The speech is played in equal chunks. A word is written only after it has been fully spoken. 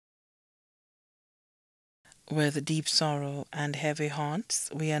With deep sorrow and heavy hearts,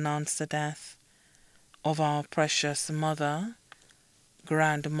 we announce the death of our precious mother,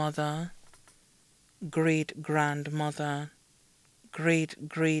 grandmother, great-grandmother,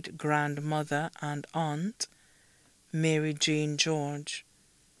 great-great-grandmother, and aunt, Mary Jane George,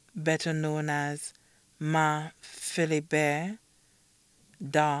 better known as Ma Philibert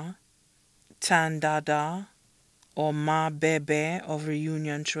Da, Tan Dada, or Ma Bebe of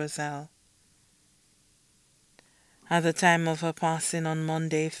Reunion Choiseul. At the time of her passing on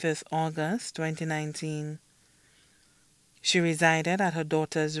Monday, 5th August 2019, she resided at her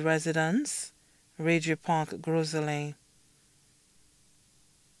daughter's residence, Radley Park, Grosley.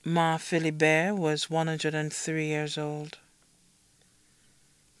 Ma Philibert was 103 years old.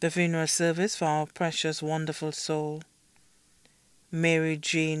 The funeral service for our precious, wonderful soul, Mary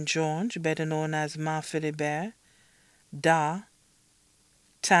Jane George, better known as Ma Philibert Da,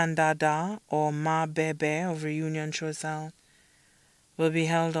 Tan Dada, or Ma Bebe of Reunion Choiseul, will be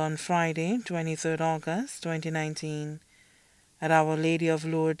held on Friday, 23rd August 2019, at Our Lady of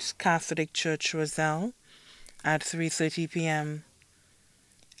Lourdes Catholic Church, Choiseul, at 3:30 p.m.,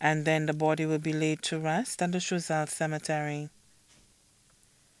 and then the body will be laid to rest at the Choiseul Cemetery.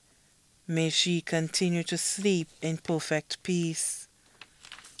 May she continue to sleep in perfect peace.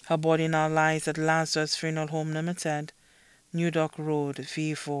 Her body now lies at Lazarus Funeral Home Limited, New Dock Road,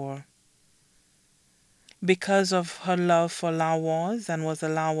 V4. Because of her love for Lawas and was a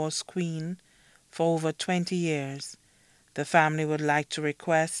Lawas queen for over 20 years, the family would like to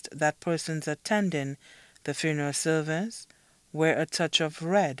request that persons attending the funeral service wear a touch of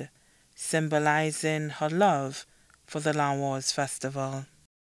red, symbolizing her love for the Lawas festival.